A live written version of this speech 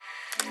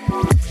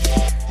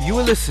You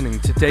are listening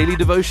to Daily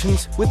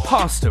Devotions with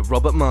Pastor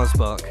Robert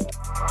Marsbach.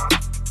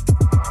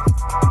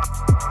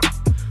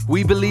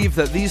 We believe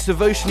that these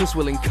devotions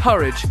will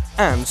encourage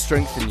and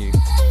strengthen you.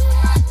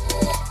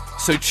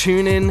 So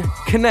tune in,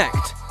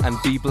 connect, and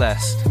be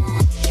blessed.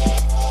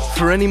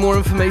 For any more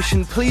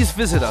information, please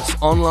visit us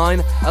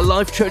online at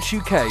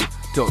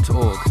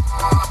lifechurchuk.org.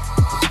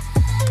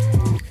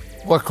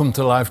 Welcome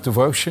to Life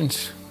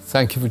Devotions.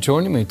 Thank you for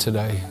joining me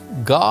today.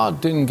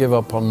 God didn't give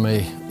up on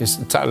me is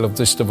the title of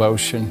this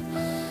devotion.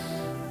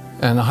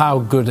 And how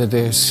good it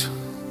is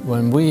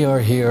when we are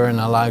here in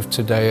our life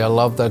today. I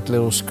love that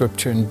little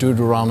scripture in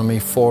Deuteronomy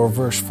 4,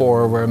 verse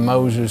 4, where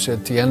Moses,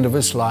 at the end of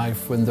his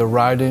life, when they're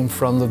right in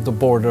front of the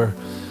border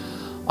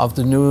of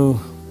the new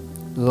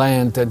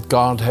land that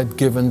God had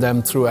given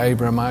them through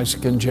Abraham,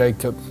 Isaac, and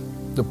Jacob,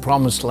 the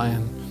promised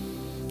land,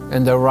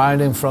 and they're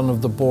right in front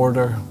of the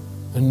border,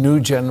 a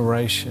new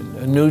generation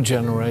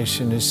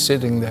is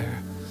sitting there.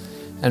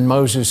 And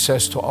Moses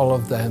says to all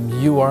of them,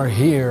 you are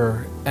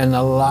here and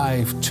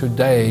alive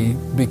today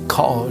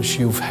because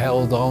you've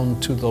held on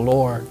to the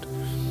Lord.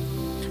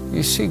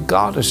 You see,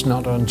 God is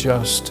not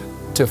unjust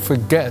to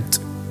forget,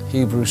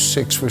 Hebrews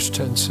 6 verse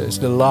 10 says,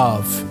 the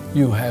love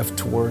you have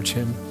towards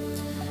Him.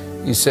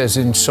 He says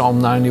in Psalm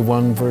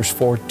 91 verse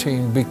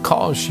 14,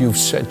 because you've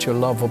set your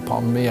love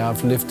upon me,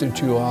 I've lifted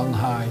you on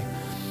high.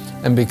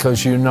 And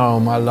because you know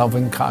my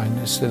loving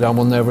kindness, that I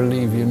will never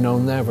leave you, no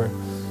never.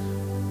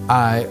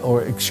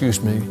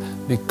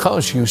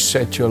 Because you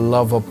set your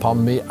love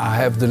upon me, I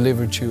have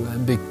delivered you.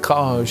 And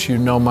because you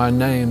know my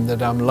name,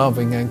 that I'm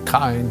loving and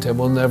kind, I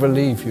will never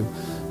leave you.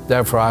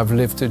 Therefore, I've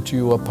lifted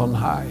you up on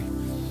high.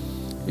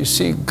 You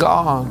see,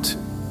 God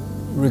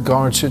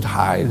regards it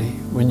highly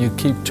when you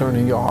keep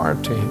turning your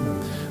heart to Him,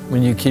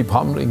 when you keep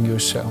humbling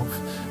yourself,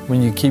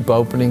 when you keep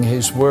opening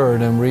His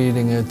Word and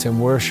reading it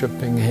and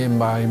worshiping Him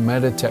by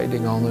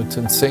meditating on it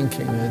and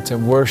thinking it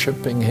and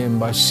worshiping Him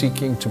by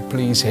seeking to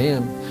please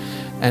Him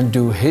and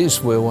do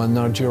His will and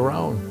not your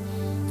own.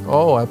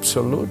 Oh,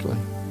 absolutely.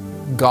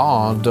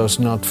 God does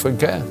not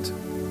forget.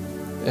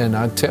 And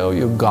I tell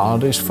you,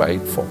 God is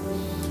faithful.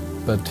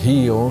 But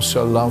He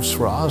also loves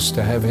for us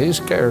to have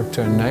His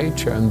character and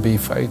nature and be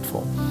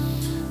faithful.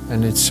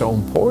 And it's so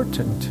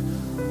important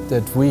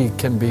that we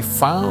can be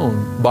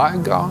found by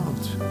God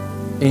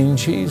in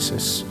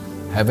Jesus,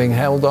 having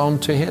held on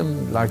to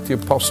Him, like the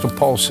Apostle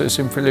Paul says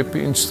in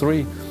Philippians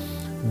 3,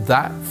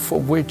 that for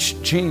which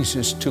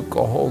Jesus took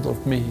a hold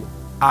of me,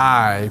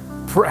 I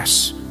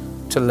press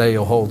to lay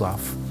a hold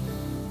of.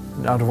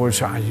 In other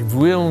words, I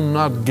will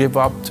not give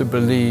up to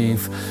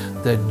believe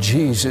that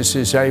Jesus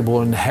is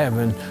able in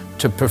heaven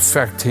to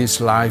perfect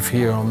His life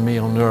here on me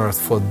on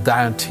earth. For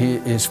that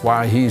is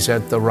why He's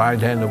at the right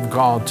hand of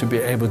God, to be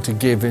able to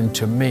give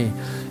into me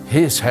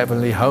His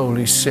heavenly,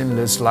 holy,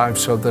 sinless life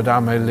so that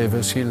I may live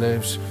as He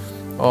lives.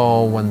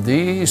 Oh, when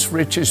these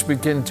riches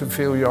begin to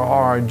fill your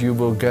heart, you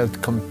will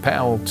get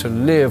compelled to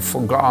live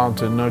for God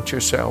and not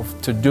yourself,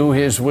 to do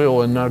His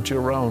will and not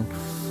your own,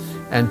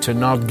 and to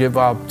not give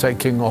up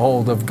taking a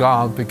hold of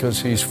God,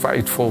 because He's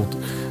faithful,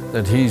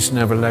 that He's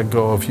never let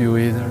go of you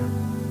either.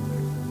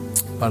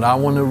 But I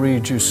want to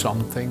read you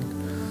something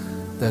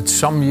that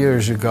some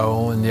years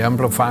ago in the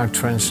Amplified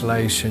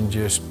Translation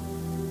just,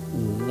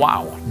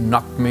 wow,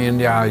 knocked me in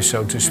the eye,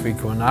 so to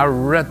speak. When I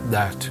read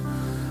that,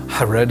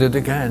 I read it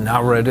again.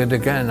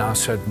 I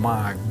said,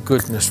 my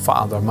goodness,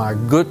 Father.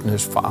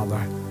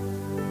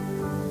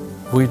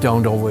 We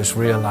don't always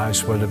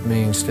realize what it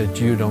means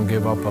that you don't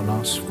give up on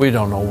us. We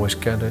don't always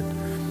get it.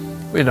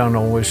 We don't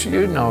always,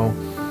 you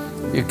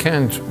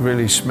can't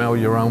really smell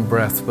your own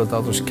breath, but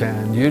others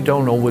can. You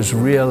don't always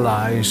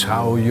realize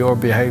how your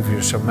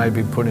behaviors are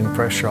maybe putting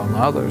pressure on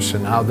others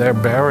and how they're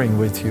bearing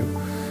with you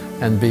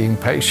and being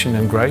patient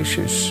and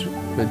gracious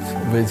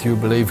with you,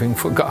 believing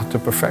for God to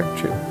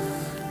perfect you.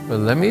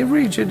 But let me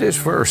read you this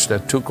verse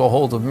that took a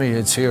hold of me.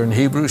 It's here in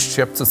Hebrews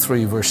chapter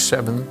 3, verse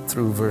 7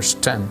 through verse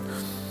 10.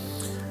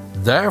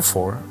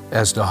 Therefore,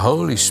 as the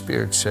Holy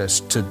Spirit says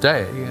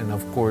today, and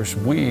of course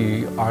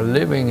we are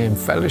living in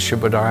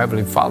fellowship with our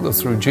Heavenly Father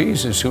through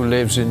Jesus, who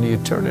lives in the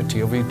eternity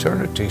of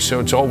eternity.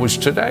 So it's always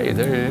today.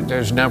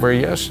 There's never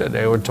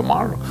yesterday or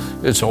tomorrow.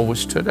 It's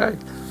always today.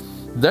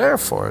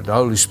 Therefore, the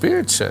Holy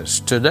Spirit says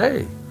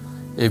today,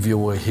 if you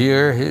will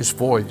hear His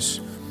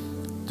voice,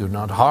 do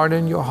not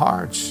harden your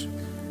hearts,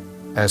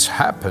 as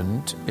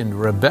happened in the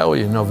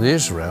rebellion of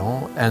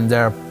Israel and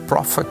their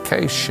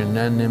provocation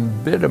and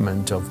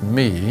embitterment of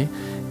me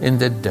in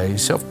the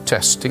days of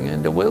testing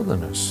in the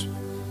wilderness,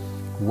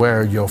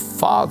 where your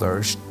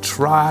fathers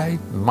tried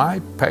my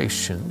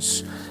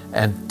patience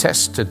and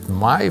tested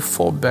my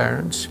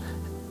forbearance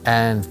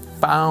and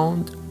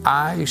found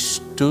I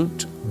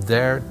stood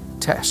their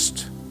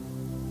test,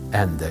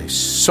 and they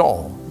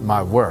saw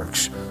my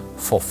works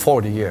for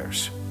 40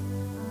 years.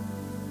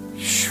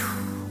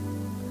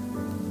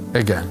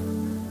 Again,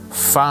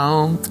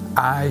 found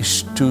I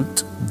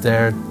stood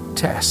their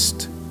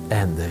test,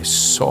 and they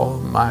saw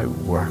my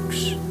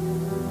works.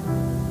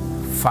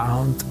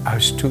 Found I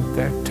stood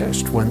their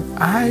test. When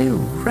I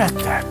read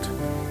that,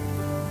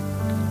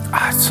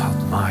 I thought,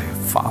 my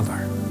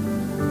Father,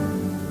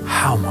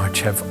 How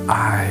much have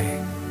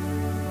I,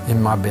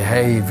 in my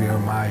behavior,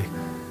 my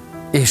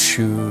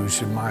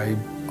issues, and my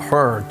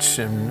hurts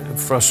and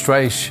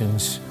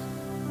frustrations,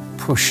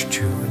 pushed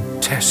you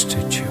and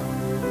tested you,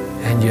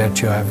 and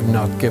yet you have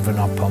not given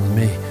up on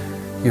me.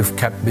 You've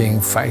kept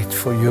being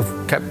faithful.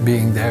 You've kept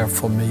being there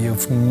for me.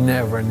 You've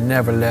never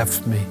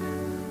left me.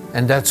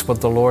 And that's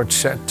what the Lord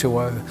said to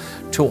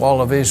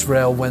all of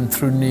Israel when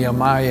through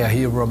Nehemiah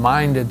He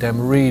reminded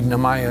them. Read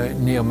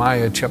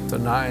Nehemiah chapter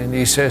 9.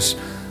 He says,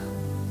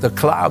 the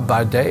cloud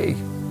by day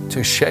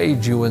to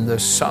shade you in the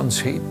sun's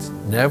heat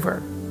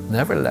never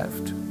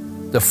left.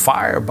 The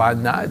fire by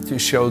night to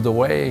show the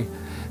way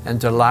and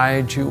to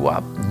light you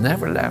up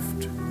never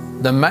left.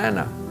 The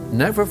manna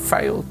never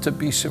failed to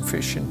be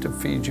sufficient to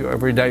feed you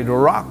every day. The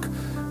rock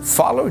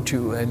followed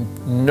you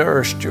and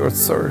nourished your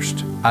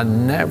thirst. I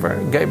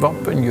never gave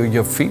up on you.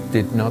 Your feet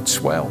did not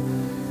swell,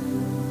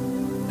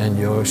 and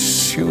your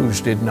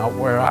shoes did not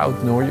wear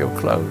out, nor your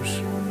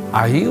clothes.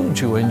 I healed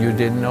you, and you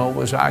didn't know it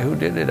was I who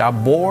did it. I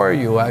bore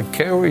you. I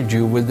carried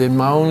you within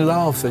my own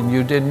love, and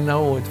you didn't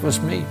know it was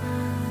me.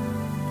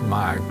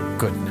 My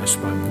goodness,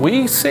 when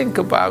we think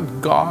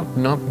about God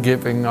not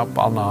giving up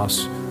on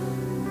us,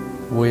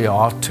 we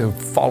ought to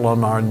fall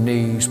on our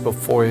knees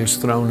before His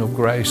throne of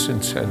grace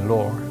and say,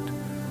 Lord,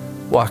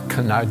 what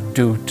can I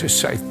do to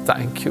say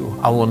thank you?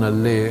 I want to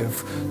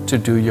live to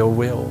do your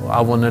will. I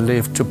want to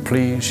live to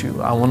please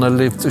you. I want to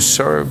live to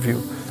serve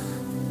you.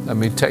 Let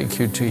me take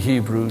you to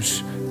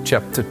Hebrews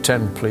chapter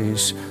 10,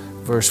 please,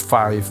 verse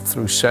 5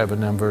 through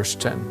 7 and verse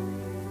 10.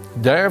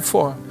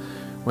 Therefore,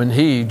 when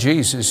He,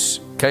 Jesus,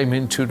 came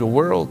into the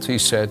world, He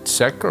said,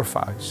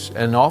 sacrifice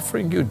and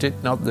offering you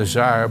did not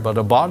desire, but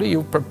a body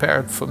you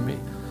prepared for me.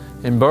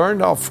 In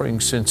burnt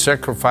offerings and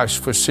sacrifice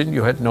for sin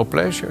you had no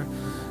pleasure.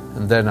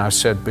 And then I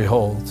said,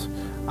 behold,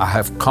 I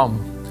have come.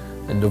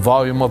 In the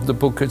volume of the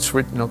book it's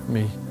written of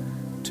me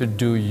to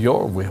do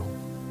your will.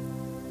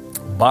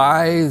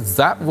 By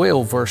that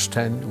will, verse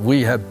 10,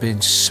 we have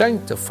been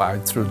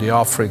sanctified through the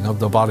offering of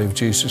the body of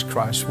Jesus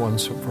Christ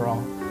once and for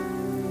all.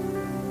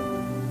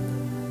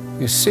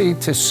 You see,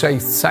 to say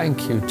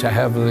thank you to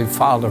Heavenly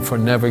Father for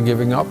never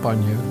giving up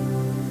on you,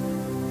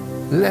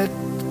 let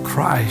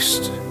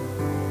Christ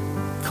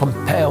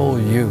compel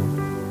you,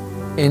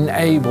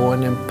 enable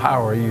and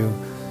empower you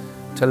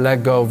to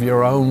let go of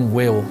your own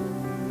will.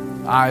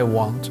 I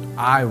want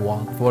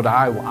what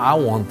I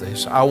want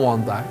this, I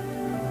want that.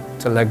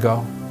 To let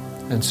go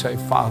and say,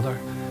 Father,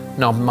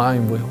 not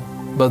mine will,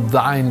 but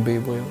thine be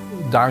will.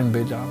 Thine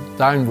be done,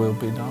 thine will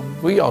be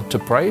done. We ought to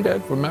pray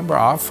that. Remember,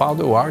 our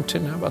Father who art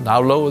in heaven,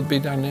 hallowed be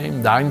thy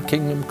name, thine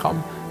kingdom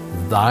come,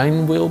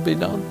 thine will be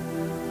done.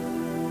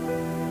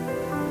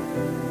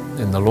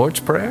 In the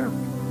Lord's Prayer.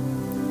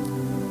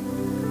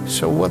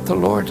 So what the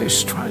Lord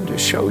is trying to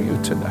show you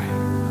today,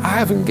 I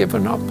haven't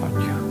given up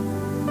on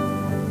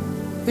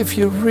you. If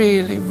you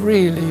really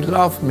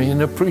love me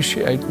and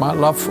appreciate my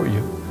love for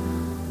you,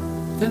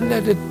 then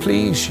let it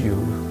please you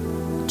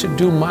to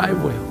do my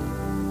will.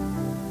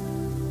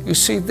 You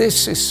see,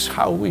 this is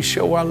how we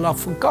show our love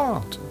for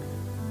God.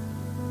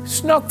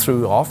 It's not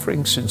through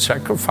offerings and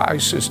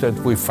sacrifices that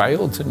we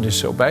failed and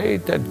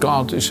disobeyed that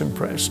God is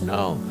impressed.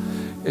 No,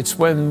 it's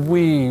when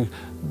we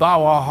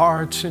bow our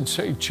hearts and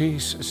say,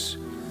 Jesus,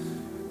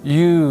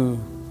 you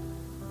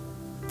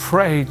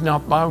prayed,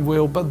 not my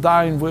will, but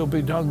thine will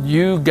be done.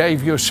 You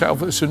gave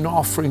yourself as an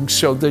offering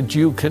so that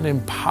you can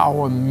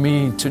empower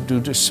me to do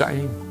the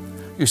same.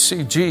 You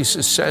see,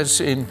 Jesus says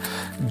in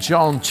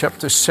John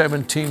chapter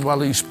 17,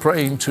 while He's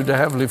praying to the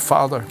Heavenly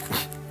Father,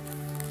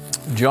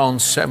 John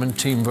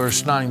 17,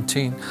 verse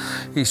 19,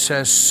 He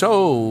says,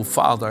 so,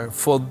 Father,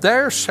 for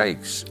their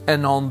sakes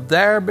and on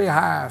their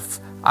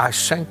behalf, I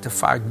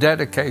sanctify,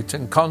 dedicate,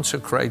 and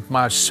consecrate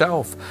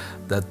myself,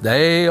 that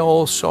they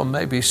also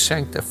may be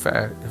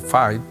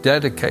sanctified,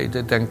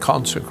 dedicated, and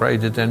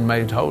consecrated, and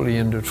made holy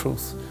in the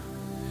truth.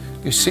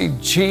 You see,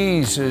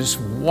 Jesus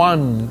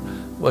won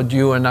what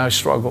you and I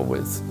struggle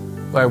with,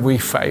 where we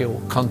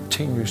fail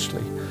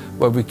continuously,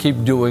 where we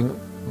keep doing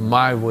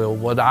my will,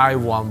 what I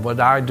want, what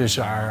I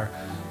desire,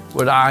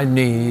 what I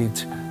need,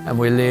 and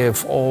we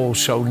live all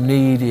so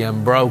needy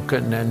and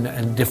broken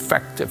and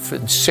defective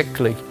and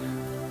sickly.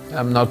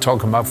 I'm not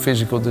talking about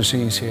physical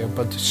disease here,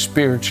 but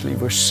spiritually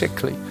we're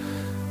sickly.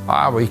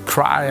 We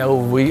cry,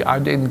 I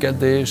didn't get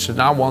this,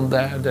 and I want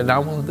that, and I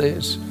want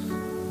this.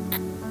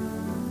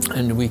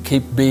 And we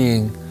keep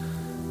being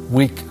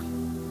weak.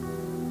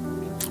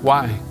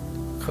 Why?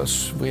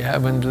 Because we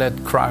haven't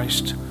let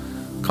Christ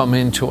come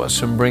into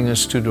us and bring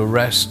us to the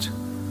rest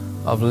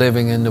of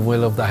living in the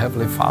will of the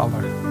Heavenly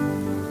Father.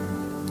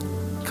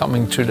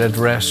 Coming to that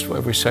rest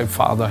where we say,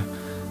 Father,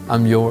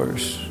 I'm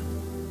yours.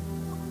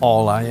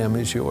 All I am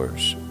is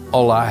yours.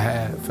 All I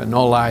have and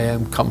all I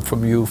am come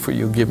from you, for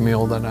you give me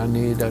all that I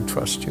need. I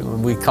trust you.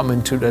 And we come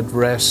into that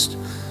rest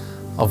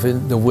of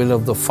the will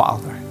of the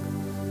Father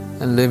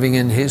and living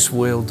in His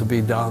will to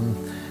be done.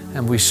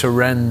 And we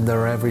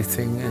surrender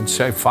everything and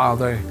say,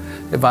 Father,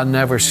 if I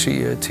never see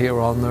it here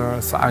on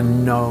earth, I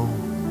know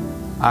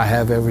I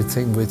have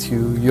everything with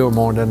you. You're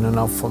more than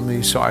enough for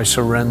me. So I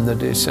surrender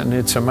this. And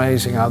it's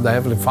amazing how the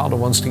Heavenly Father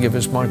wants to give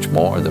us much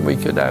more than we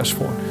could ask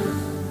for.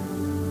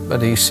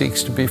 But He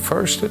seeks to be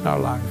first in our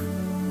life.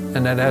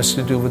 And that has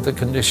to do with the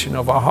condition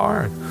of our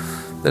heart.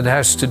 That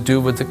has to do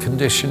with the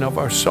condition of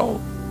our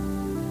soul.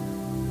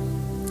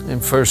 In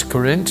 1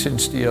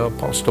 Corinthians, the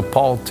Apostle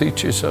Paul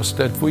teaches us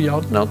that we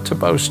ought not to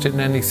boast in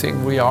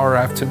anything we are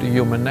after the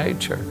human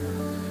nature,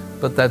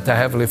 but that the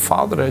Heavenly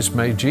Father has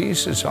made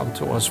Jesus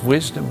unto us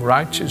wisdom,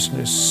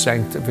 righteousness,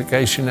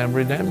 sanctification, and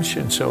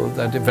redemption, so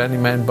that if any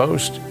man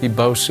boast, he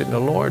boasts in the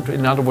Lord.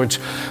 In other words,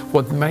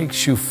 what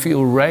makes you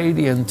feel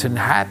radiant and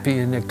happy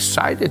and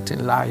excited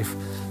in life,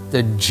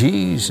 that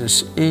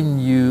Jesus in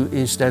you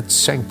is that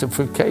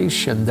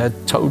sanctification,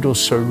 that total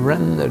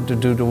surrender to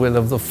do the will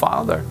of the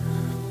Father,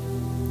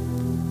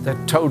 that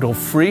total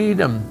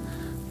freedom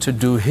to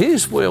do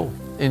His will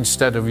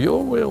instead of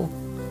your will.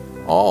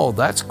 Oh,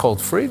 that's called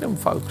freedom,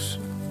 folks.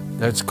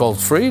 That's called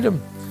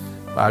freedom.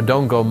 I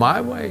don't go my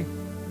way,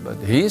 but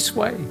His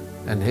way,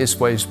 and His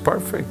way is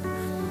perfect.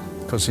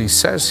 Because He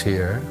says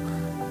here,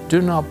 do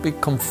not be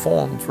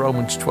conformed,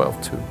 Romans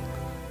 12:2,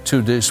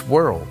 to this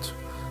world,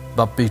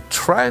 but be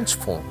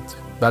transformed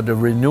by the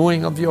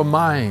renewing of your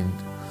mind,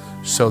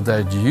 so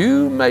that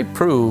you may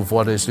prove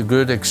what is the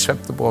good,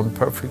 acceptable, and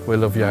perfect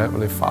will of your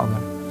Heavenly Father.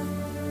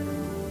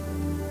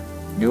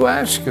 You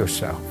ask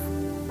yourself,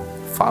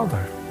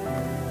 Father,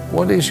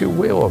 what is your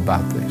will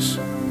about this?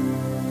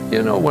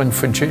 You know, when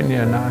Virginia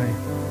and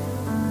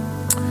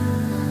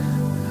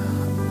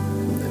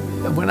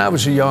when I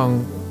was a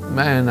young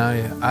man,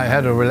 I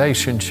had a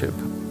relationship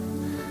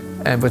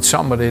and with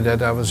somebody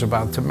that I was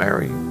about to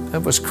marry.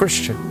 It was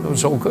Christian, it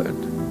was all good.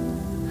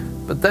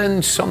 But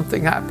then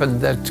something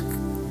happened that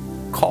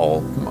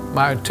called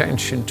my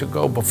attention to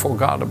go before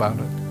God about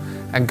it.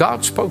 And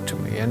God spoke to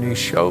me and He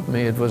showed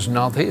me it was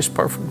not His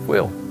perfect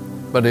will.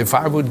 But if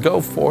I would go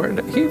for it,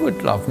 He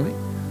would love me.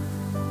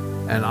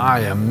 And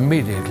I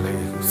immediately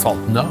thought,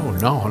 no,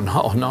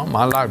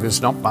 my life is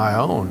not my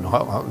own.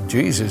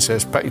 Jesus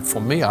has paid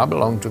for me, I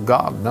belong to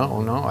God.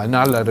 No, and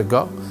I let it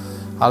go.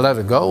 I let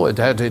it go. It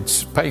had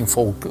its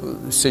painful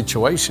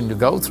situation to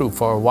go through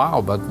for a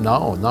while, but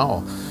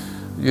no.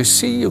 You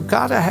see, you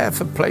gotta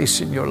have a place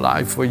in your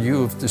life where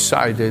you've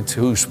decided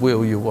whose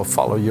will you will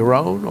follow, your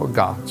own or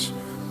God's.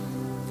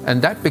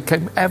 And that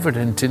became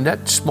evident in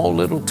that small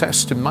little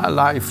test in my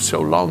life so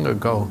long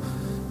ago,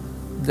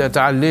 that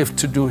I lived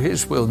to do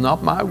His will,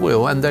 not my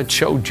will, and that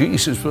showed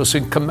Jesus was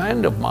in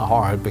command of my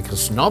heart,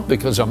 not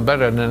because I'm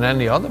better than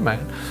any other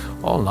man.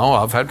 Oh no,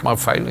 I've had my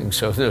failings,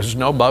 so there's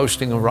no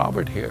boasting of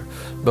Robert here,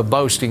 but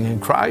boasting in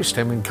Christ.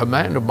 I'm in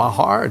command of my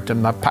heart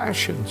and my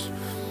passions.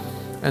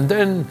 And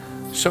then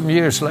some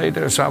years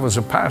later, as I was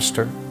a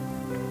pastor,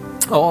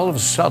 all of a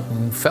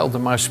sudden felt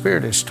in my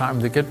spirit it's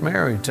time to get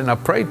married. And I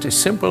prayed this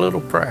simple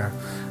little prayer.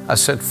 I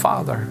said,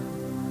 Father,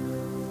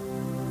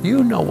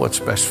 you know what's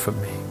best for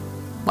me.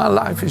 My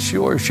life is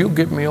yours. You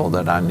give me all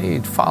that I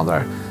need.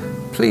 Father,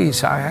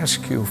 please, I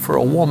ask you for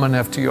a woman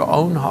after your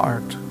own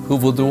heart who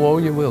will do all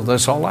your will.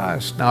 That's all I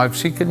ask. Now, if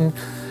she can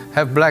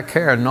have black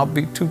hair and not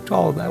be too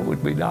tall, that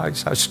would be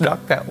nice. I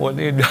snuck that one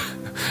in.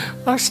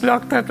 I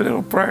snuck that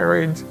little prayer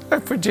in.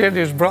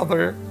 Virginia's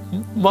brother,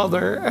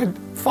 mother, and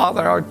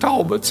father are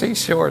tall, but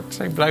she's short.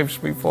 She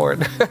blames me for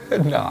it.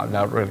 No,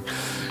 not really.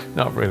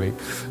 Not really.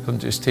 I'm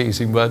just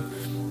teasing. But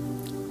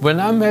when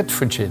I met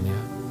Virginia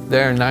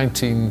there in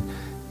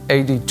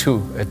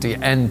 1982, at the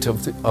end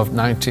of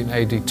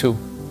 1982,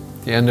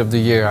 the end of the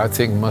year, I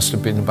think must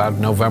have been about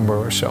November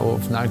or so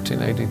of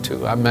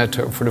 1982, I met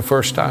her for the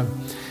first time.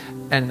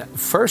 And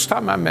first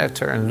time I met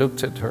her and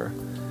looked at her,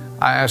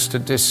 I asked her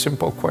this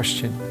simple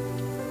question: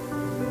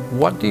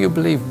 what do you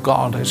believe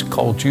God has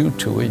called you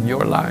to in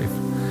your life?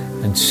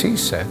 And she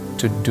said,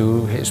 to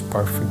do His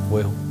perfect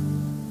will.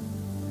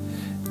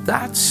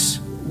 That's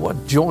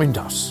what joined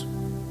us.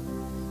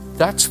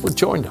 That's what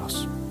joined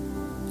us.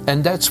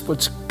 And that's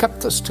what's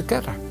kept us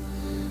together.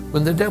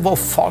 When the devil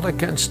fought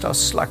against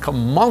us like a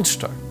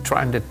monster,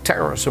 trying to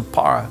tear us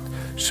apart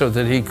so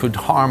that he could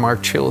harm our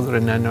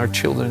children and our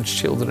children's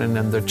children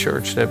and the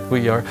church that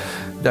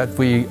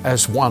we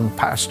as one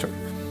pastor.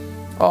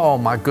 Oh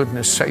my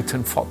goodness,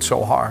 Satan fought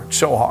so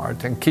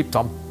hard, and kept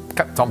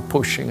on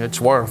pushing.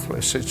 It's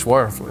worthless.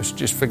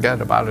 Just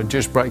forget about it.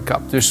 Just break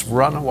up. Just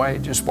run away.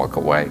 Just walk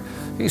away.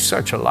 He's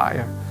such a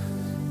liar.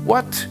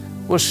 What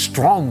was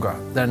stronger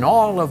than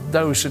all of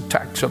those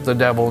attacks of the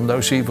devil and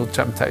those evil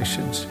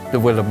temptations? The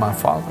will of my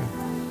Father.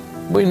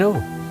 We knew.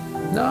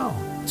 No,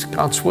 it's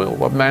God's will.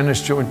 What man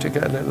has joined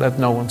together, let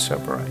no one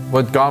separate.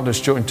 What God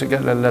has joined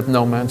together, let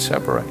no man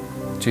separate.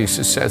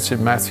 Jesus says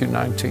in Matthew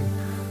 19.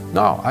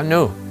 No, I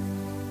knew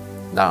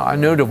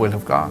the will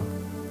of God.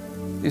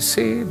 You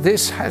see,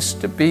 this has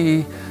to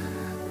be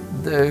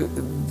the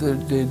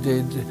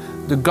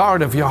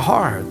guard of your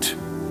heart.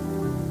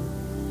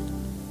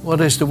 What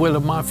is the will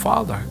of my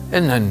Father?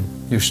 And then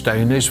you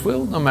stay in His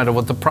will, no matter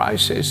what the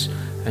price is.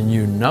 And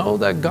you know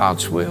that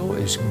God's will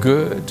is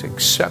good,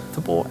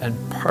 acceptable, and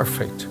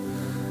perfect.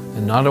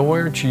 In other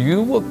words,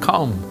 you will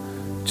come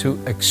to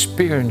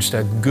experience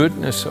that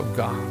goodness of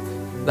God,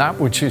 that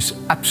which is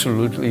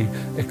absolutely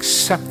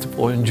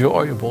acceptable,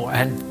 enjoyable,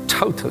 and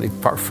totally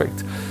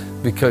perfect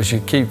because you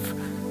keep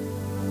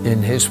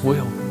in His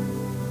will.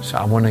 So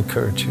I want to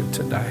encourage you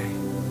today.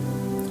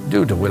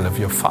 Do the will of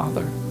your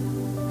Father.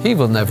 He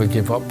will never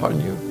give up on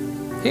you.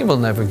 He will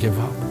never give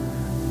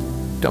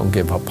up. Don't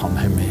give up on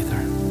Him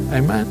either.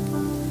 Amen.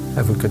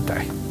 Have a good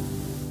day.